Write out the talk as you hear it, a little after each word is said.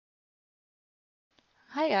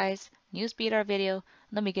Hi guys, new speeder video.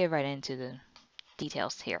 Let me get right into the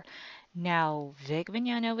details here. Now, Vic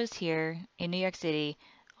Mignogna was here in New York City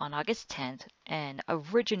on August 10th, and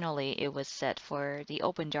originally it was set for the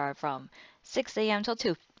open jar from 6 a.m.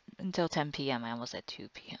 until 10 p.m. I almost said 2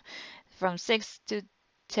 p.m. From 6 to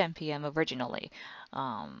 10 p.m. originally.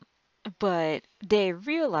 Um, but they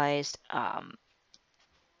realized,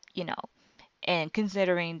 you know, and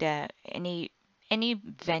considering that any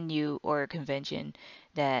venue or convention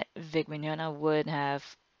that Vic Mignogna would have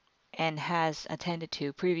and has attended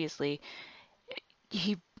to previously,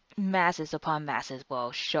 he masses upon masses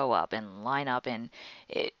will show up and line up, and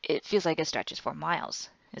it feels like it stretches for miles,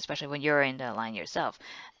 especially when you're in the line yourself.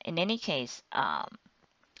 In any case,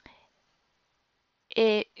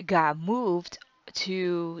 it got moved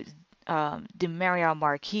to the Marriott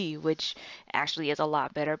Marquis, which actually is a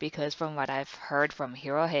lot better because from what I've heard from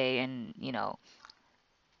Hirohei and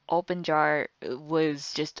open jar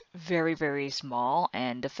was just very very small,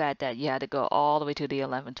 and the fact that you had to go all the way to the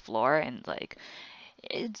 11th floor and like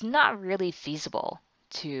it's not really feasible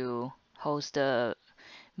to host a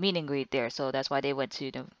meet and greet there, so that's why they went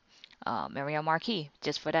to the Marriott Marquis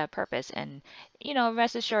just for that purpose. And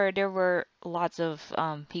rest assured, there were lots of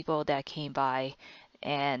people that came by,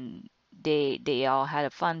 and they all had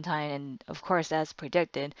a fun time. And of course, as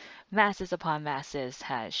predicted, masses upon masses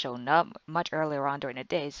had shown up much earlier on during the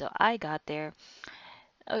day. So I got there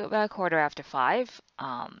about a quarter after 5.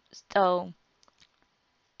 So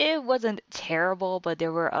it wasn't terrible, but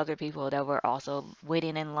there were other people that were also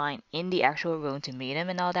waiting in line in the actual room to meet him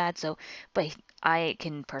and all that. So, but I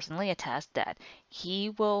can personally attest that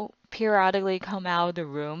he will periodically come out of the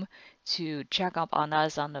room to check up on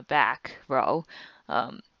us on the back row.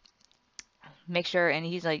 Um, Make sure, and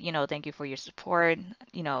he's like, thank you for your support.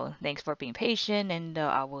 Thanks for being patient, and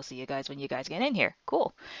I will see you guys when you guys get in here.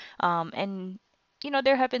 Cool. And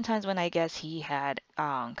there have been times when I guess he had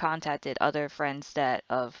contacted other friends that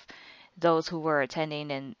of those who were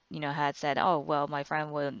attending, and had said, oh well, my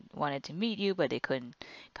friend wanted to meet you but they couldn't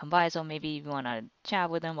come by, so maybe you want to chat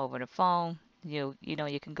with them over the phone. You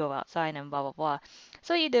can go outside and blah blah blah.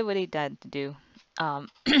 So he did what he had to do. um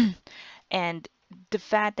and the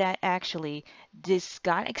fact that actually this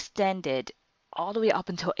got extended all the way up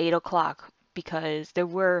until 8 o'clock because there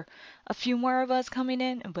were a few more of us coming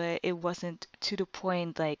in, but it wasn't to the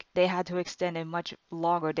point like they had to extend it much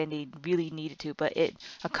longer than they really needed to, but it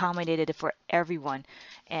accommodated it for everyone.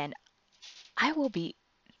 And I will be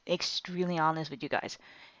extremely honest with you guys,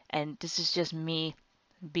 and this is just me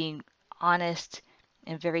being honest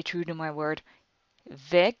and very true to my word.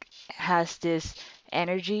 Vic has this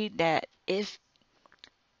energy that if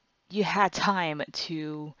you had time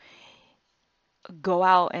to go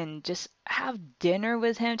out and just have dinner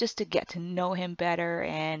with him just to get to know him better,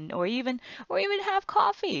 and or even have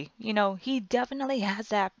coffee. He definitely has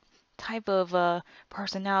that type of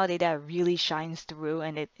personality that really shines through,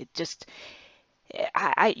 and it just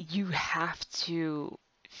you have to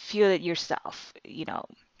feel it yourself.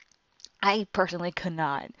 I personally could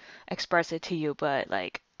not express it to you, but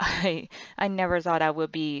like I never thought I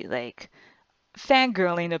would be like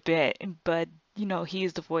fangirling a bit, but he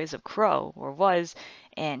is the voice of Qrow, or was,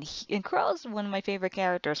 and Qrow's one of my favorite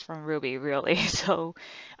characters from Ruby, really. So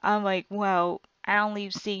I'm like, well, I only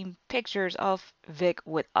seen pictures of Vic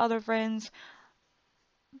with other friends,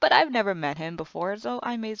 but I've never met him before, so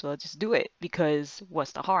I may as well just do it because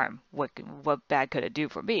what's the harm? What bad could it do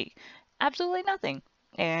for me? Absolutely nothing.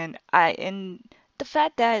 And the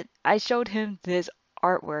fact that I showed him this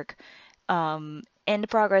artwork in the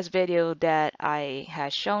progress video that I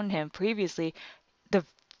had shown him previously, the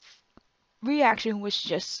reaction was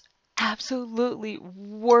just absolutely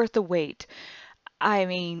worth the wait. I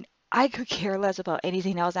mean, I could care less about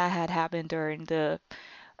anything else that had happened during the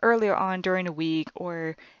earlier on during the week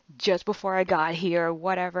or just before I got here or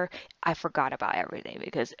whatever. I forgot about everything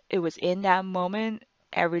because it was in that moment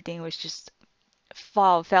everything was just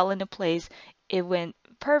fell into place. It went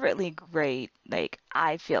perfectly great. Like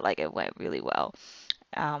I feel like it went really well.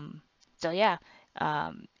 Um, so yeah,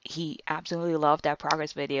 he absolutely loved that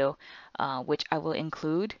progress video, which I will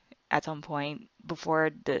include at some point before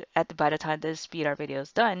by the time the speed art video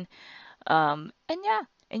is done. And yeah,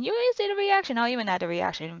 and you guys see the reaction. I'll even add the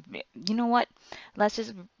reaction. You know what? Let's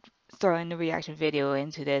just throw in the reaction video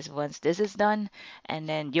into this once this is done, and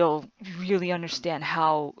then you'll really understand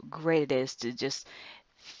how great it is to just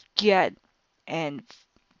get and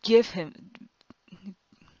give him.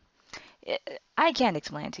 I can't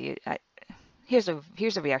explain to you. Here's a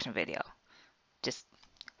reaction video. Just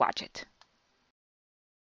watch it.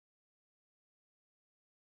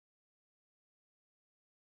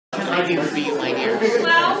 What can I do for you, my dear?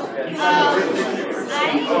 Well, I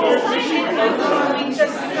decided I'm going to,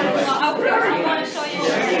 I'll first want to show you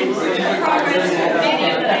the progress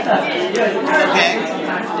video that I did. Okay.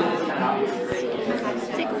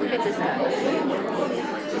 Take a look at this guy.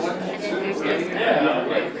 And then here's this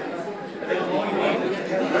guy.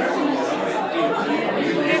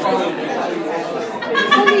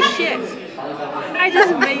 Holy shit! I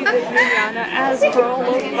just made this Rihanna as Qrow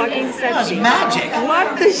look fucking sexy. That was magic.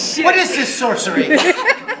 What the shit? What is this sorcery? Oh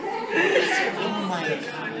my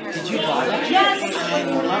god. Did you draw that? Yes. I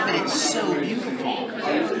love it. It's so beautiful.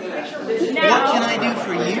 Now, What can I do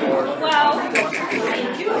for you? well,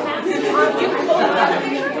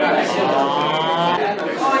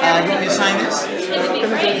 You want me to sign this?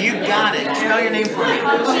 You got it. Spell your name for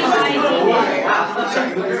me.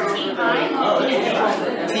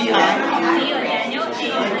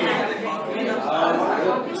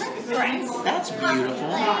 That's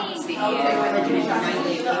beautiful.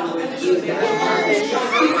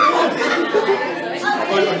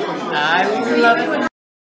 I love it.